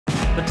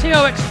The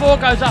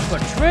TRX-4 goes up a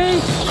tree.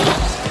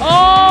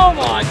 Oh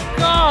my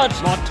God!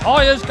 My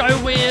tyres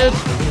go weird.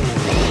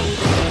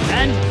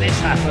 And this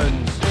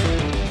happens.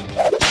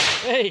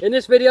 Hey. In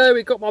this video,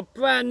 we've got my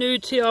brand new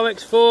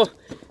TRX-4.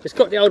 It's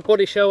got the old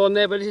body shell on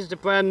there, but this is the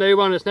brand new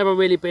one that's never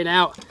really been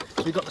out.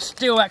 We've got the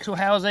steel axle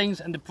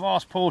housings and the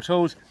brass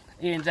portals.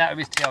 Ian's out of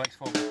his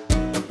TRX-4.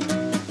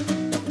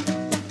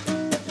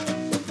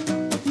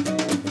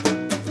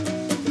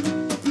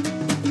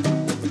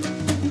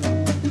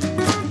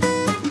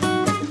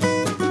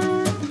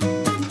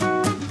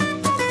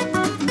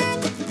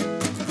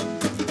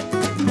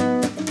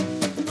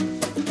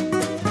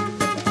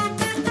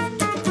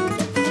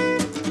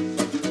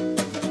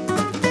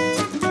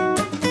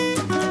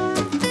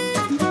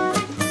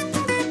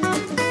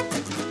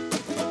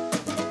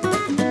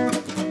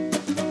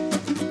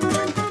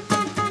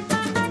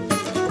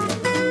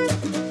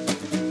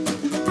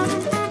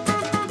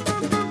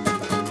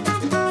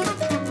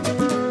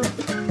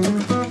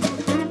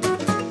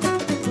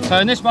 So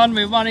in this one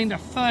we're running the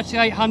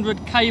 3800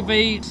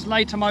 kV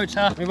Slater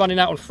motor. We're running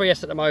that on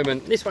 3S at the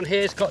moment. This one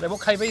here's got the, what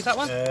kV is that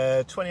one?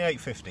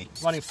 2850.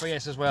 Running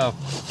 3S as well.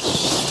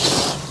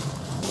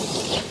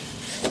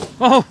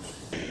 Oh!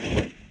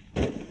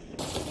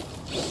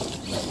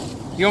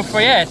 You're on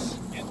 3S?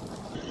 Yeah.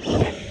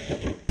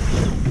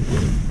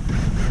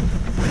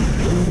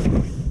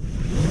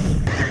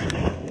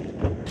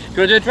 Do you want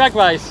to do a drag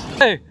race?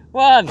 2,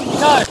 1,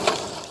 go!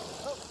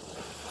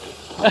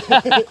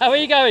 How are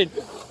you going?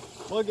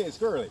 Well, getting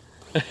squirrely.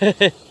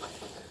 I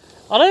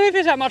don't know if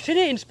there's that much in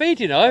it in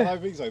speed, you know. I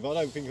don't think so, but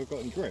I don't think I've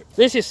got any grip.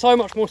 This is so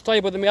much more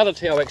stable than the other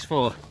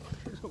TRX-4.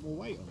 It's got more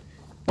weight on it.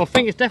 Well, I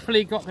think it's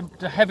definitely got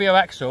the heavier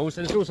axles,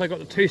 and it's also got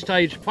the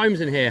two-stage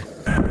foams in here.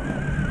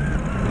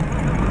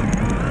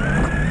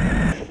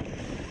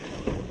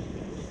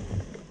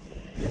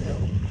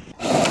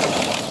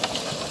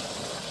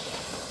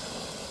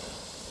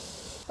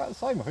 About the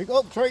same, I think.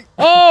 Oh, tree!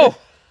 Oh!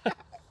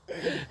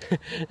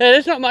 Yeah,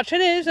 there's not much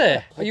in it, is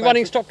there? Are you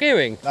running stock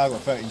gearing? No, I've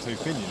got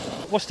 13.2 pinion.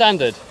 What's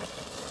standard?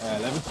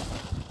 11.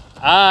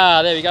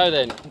 Ah, there we go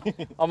then.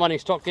 I'm running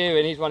stock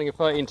gearing, he's running a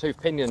 13.2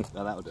 pinion.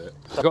 No, that'll do it.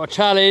 So I've got a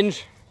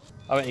challenge.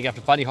 I think you have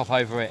to bunny hop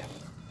over it.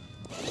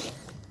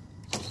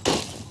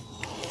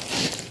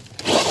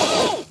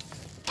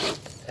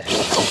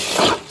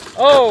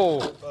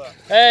 Oh!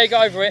 Hey,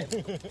 go over it.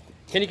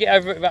 Can you get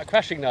over it without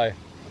crashing though?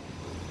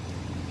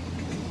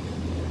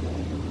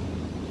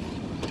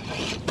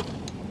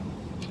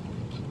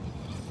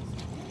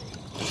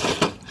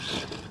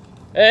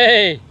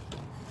 Hey!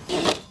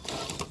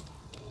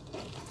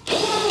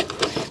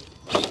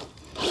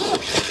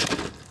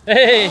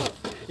 Hey!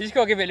 You just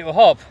gotta give it a little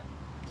hop.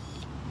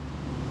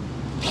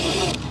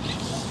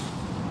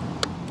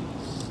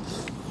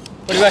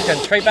 What do you reckon?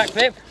 Straight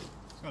backflip?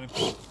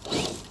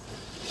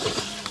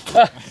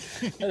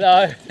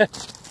 No.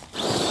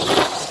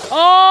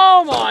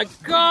 Oh my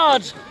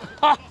God!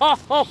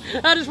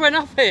 That just went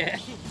up here.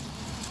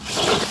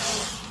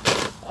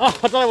 Oh,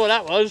 I don't know what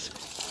that was.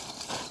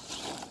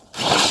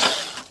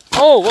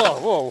 Oh, whoa,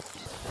 whoa.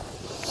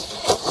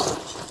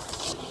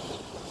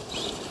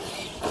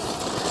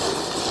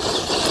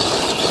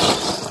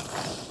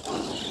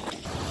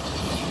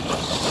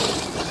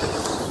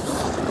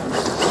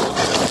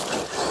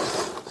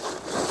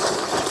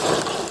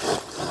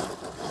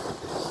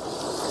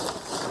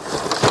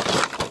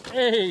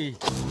 Hey.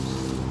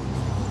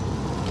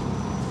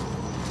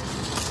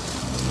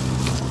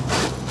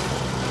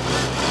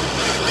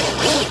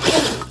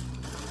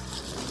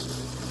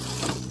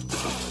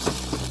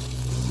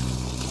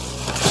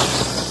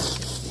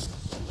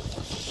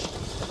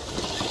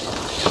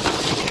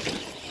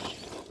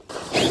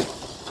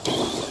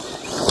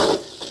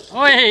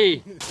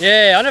 Oi!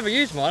 Yeah, I never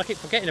use mine, I keep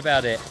forgetting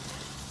about it.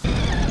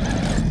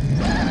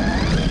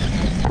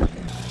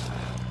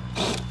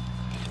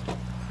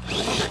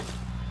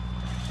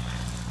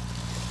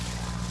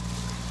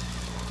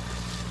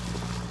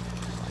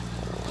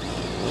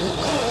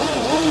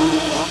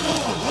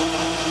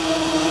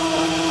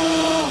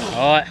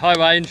 Alright, high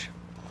range.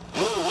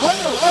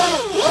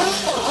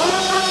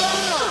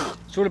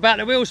 It's all about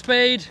the wheel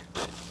speed.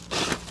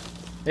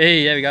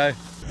 Hey, there we go.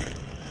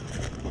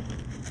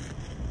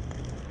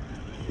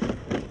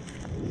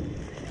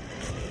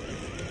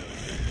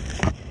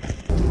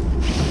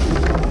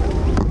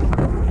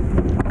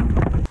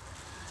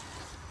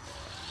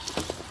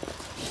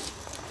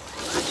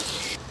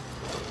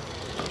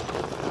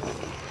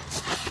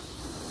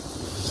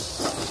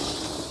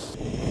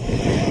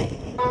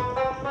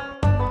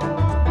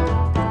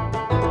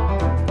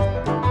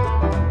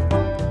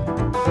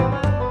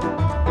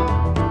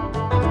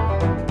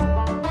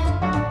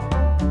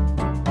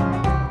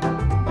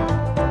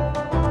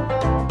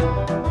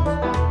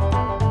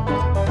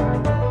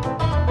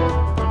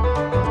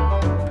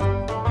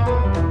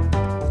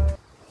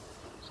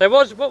 So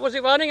what was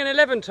it running? An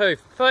 11.2,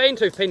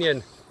 13.2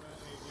 pinion?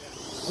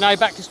 No,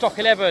 back to stock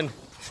 11.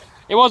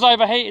 It was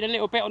overheated a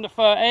little bit on the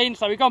 13,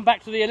 so we've gone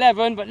back to the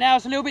 11, but now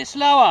it's a little bit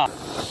slower.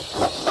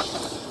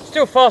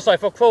 Still fast though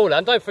for a crawler,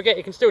 and don't forget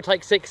you can still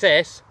take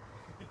 6S.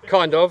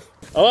 kind of.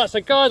 Alright,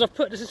 so guys, I've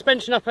put the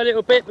suspension up a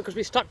little bit because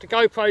we stuck the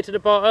GoPro to the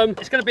bottom.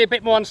 It's going to be a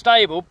bit more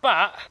unstable,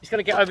 but it's going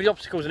to get over the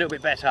obstacles a little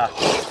bit better.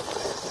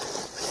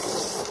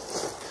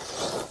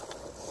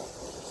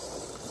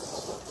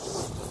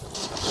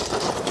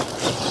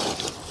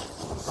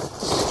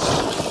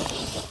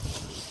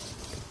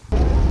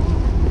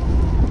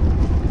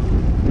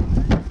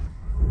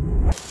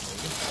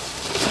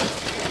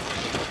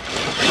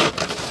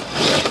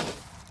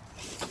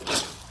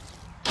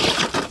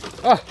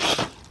 Oh,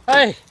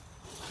 hey,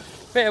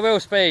 bit of wheel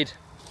speed.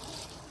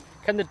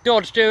 Can the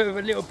Dodge do it with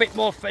a little bit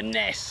more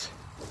finesse?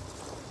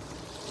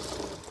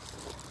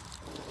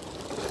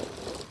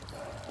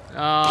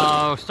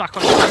 Oh, stuck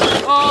on it.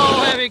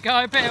 Oh, there we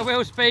go, bit of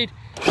wheel speed.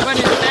 When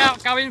in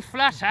doubt, going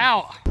flat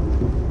out.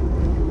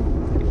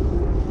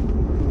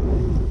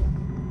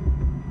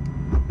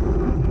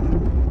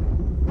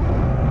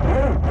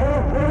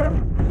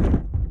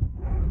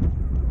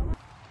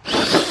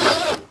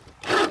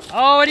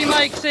 Oh, and he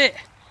makes it.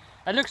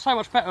 It looks so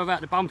much better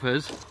without the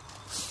bumpers.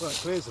 Well, it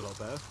clears a lot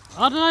better.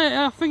 I don't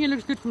know, I think it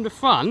looks good from the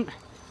front,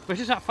 but it's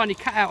just that funny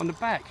cut out on the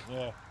back.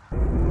 Yeah.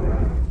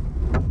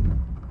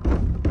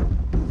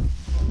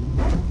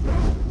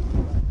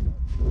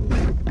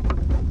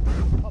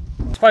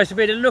 It's supposed to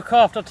be the look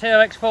after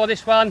TRX-4,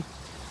 this one.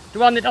 The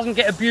one that doesn't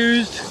get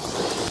abused.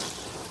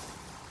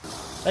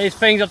 These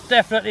things are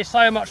definitely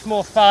so much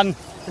more fun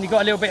when you've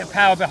got a little bit of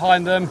power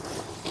behind them.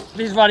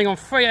 This is running on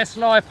 3S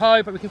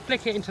LiPo, but we can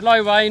flick it into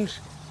low range.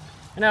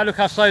 And now look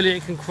how slowly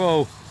it can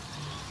crawl.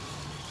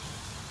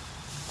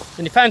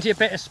 Then you fancy a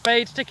bit of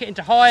speed, stick it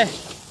into high.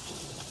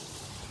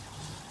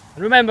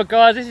 And remember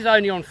guys, this is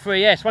only on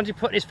 3S. Once you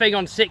put this thing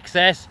on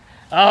 6S,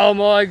 oh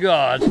my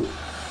god.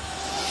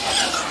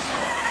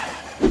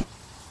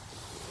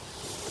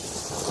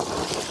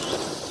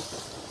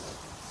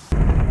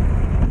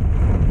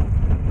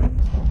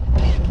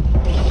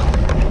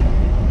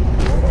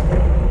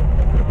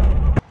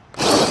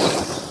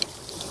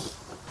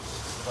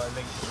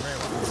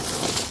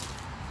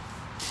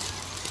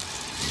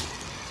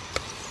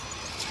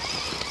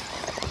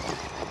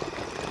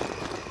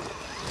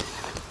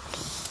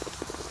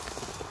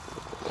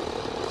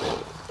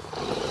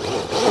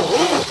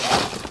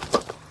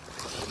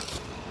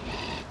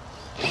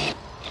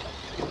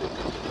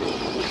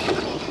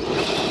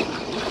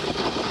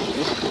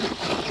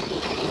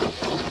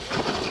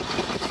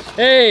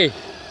 Hey!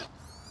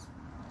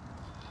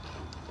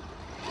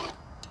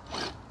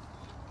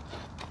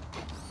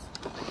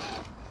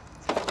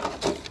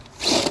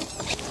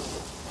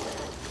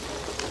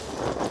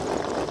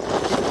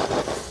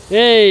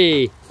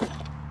 Hey!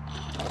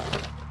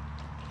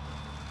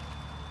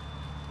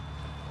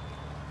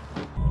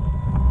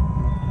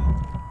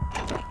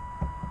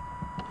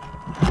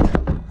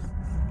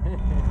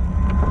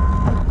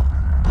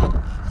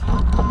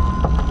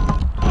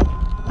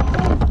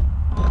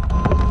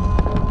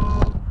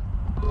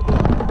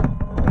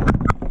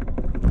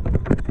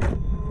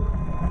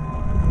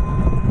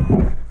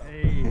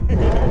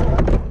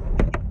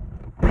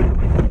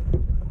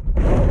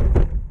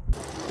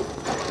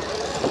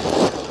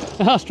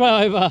 Oh,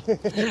 straight over.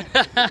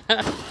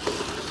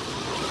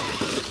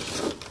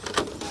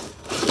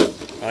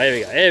 Oh,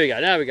 here we go,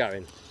 now we're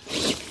going.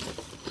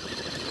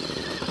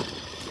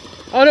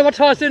 Oh no, my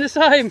tyre's doing the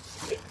same.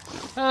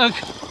 Oh,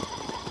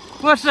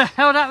 what's the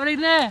hell happening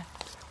there?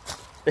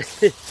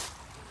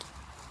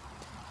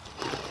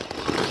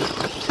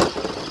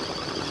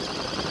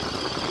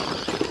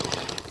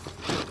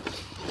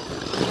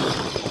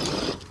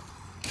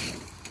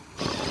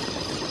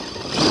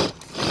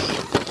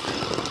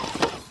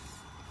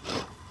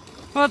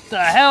 What the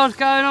hell's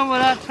going on with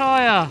that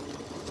tyre?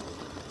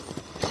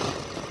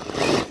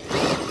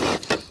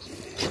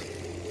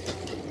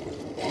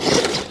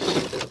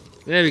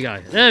 There we go,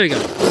 there we go.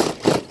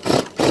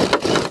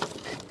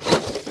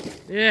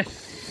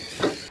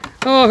 Yes.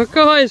 Oh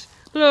guys,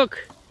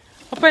 look,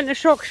 I bent the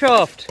shock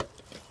shaft.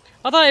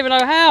 I don't even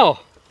know how.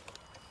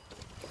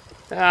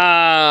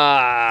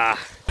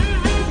 Ah.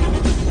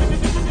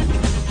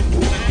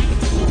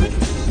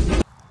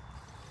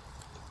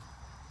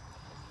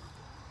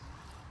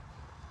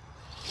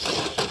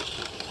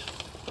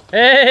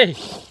 Hey!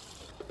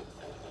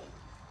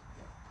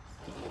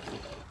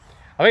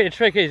 I think the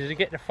trick is to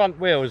get the front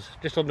wheels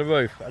just on the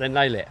roof and then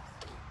nail it.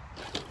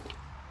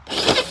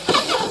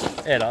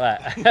 Yeah,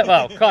 like that.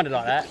 Well, kind of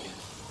like that.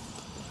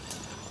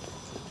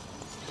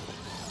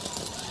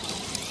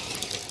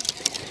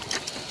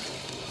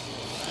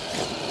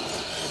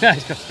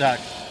 It's got stuck.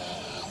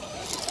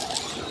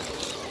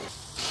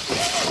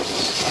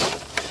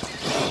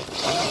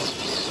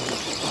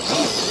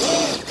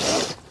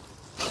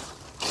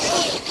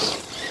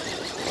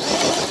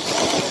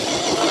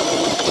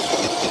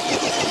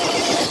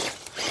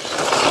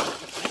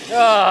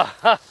 Oh,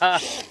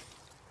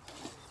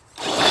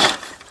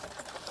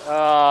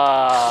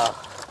 oh.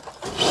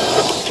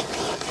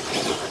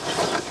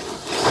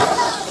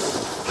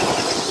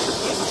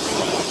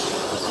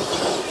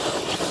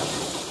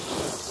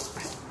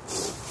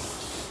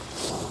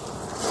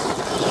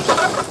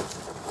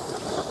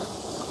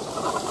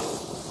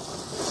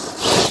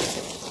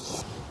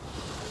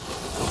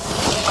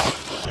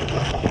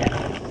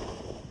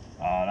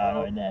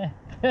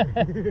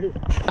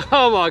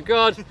 Oh my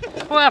God,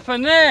 what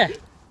happened there?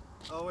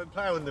 I went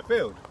plough in the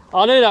field.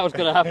 I knew that was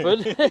going to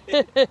happen.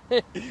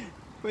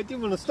 But it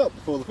didn't want to stop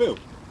before the field.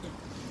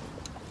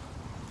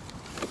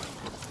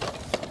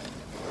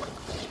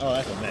 Oh,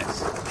 that's a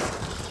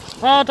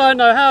mess. I don't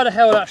know how the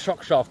hell that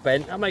shock shaft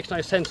bent. That makes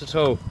no sense at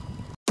all.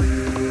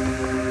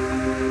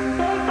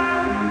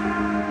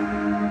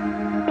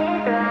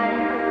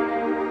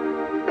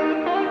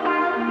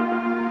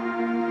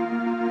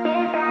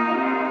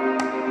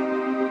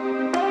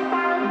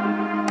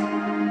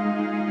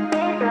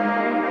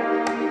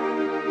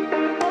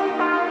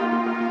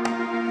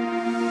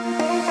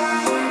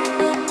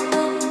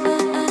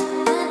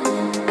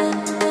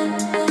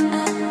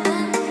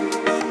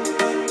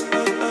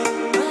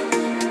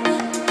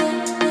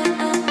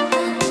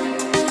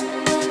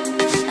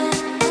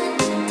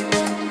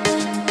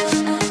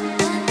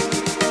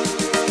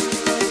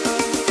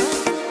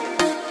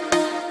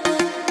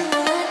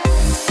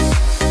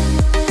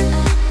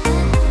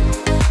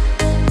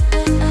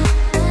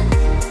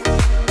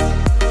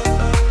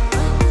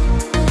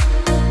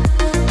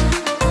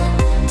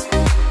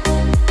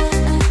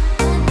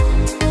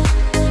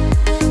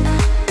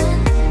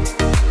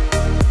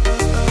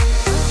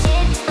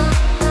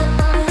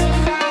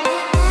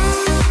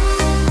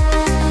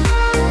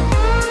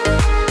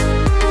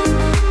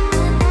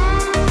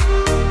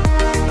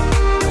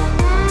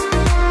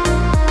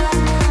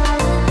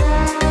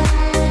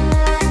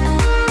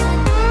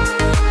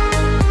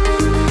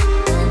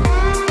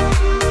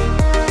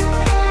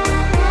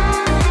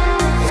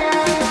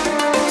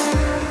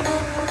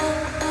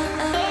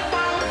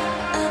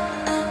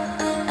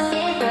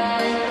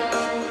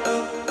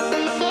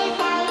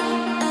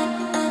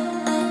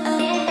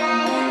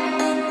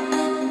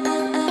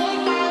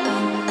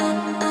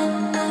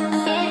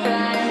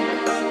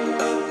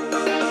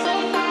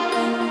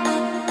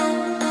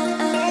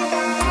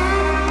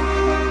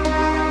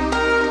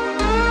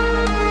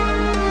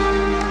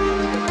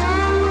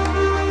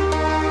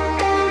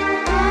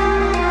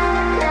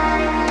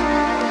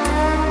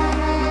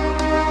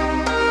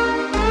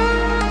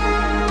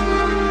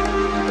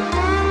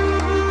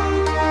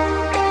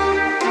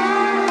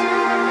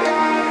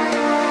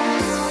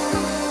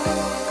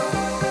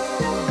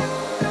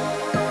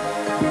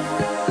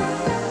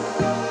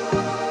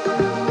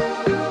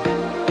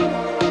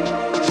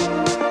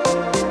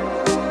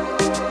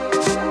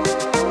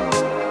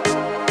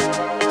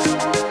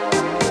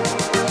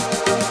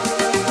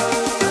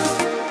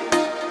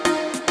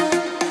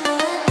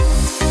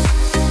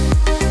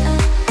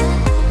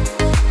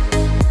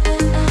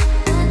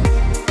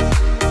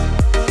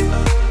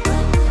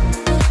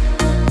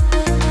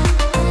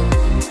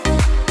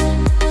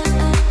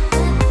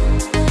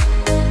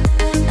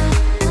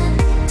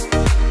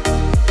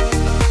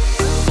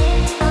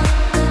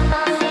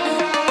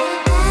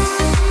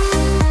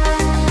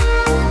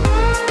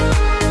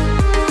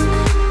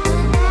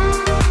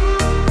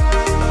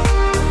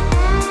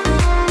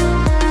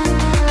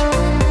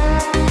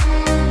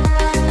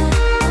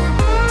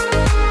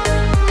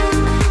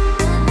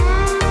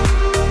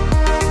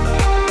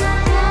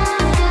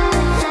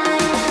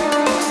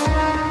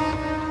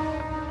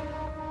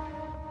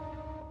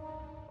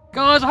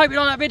 Guys, I hope you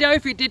liked that video.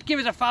 If you did, give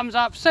us a thumbs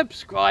up,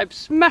 subscribe,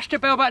 smash the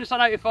bell button to stay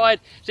notified.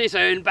 See you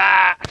soon.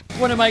 Bye.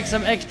 Want to make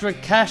some extra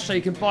cash so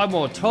you can buy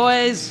more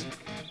toys,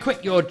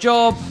 quit your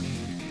job,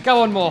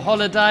 go on more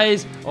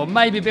holidays, or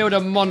maybe build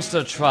a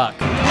monster truck?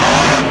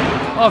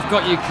 I've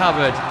got you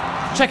covered.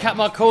 Check out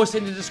my course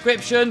in the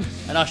description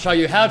and I'll show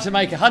you how to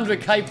make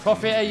 100k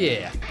profit a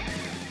year.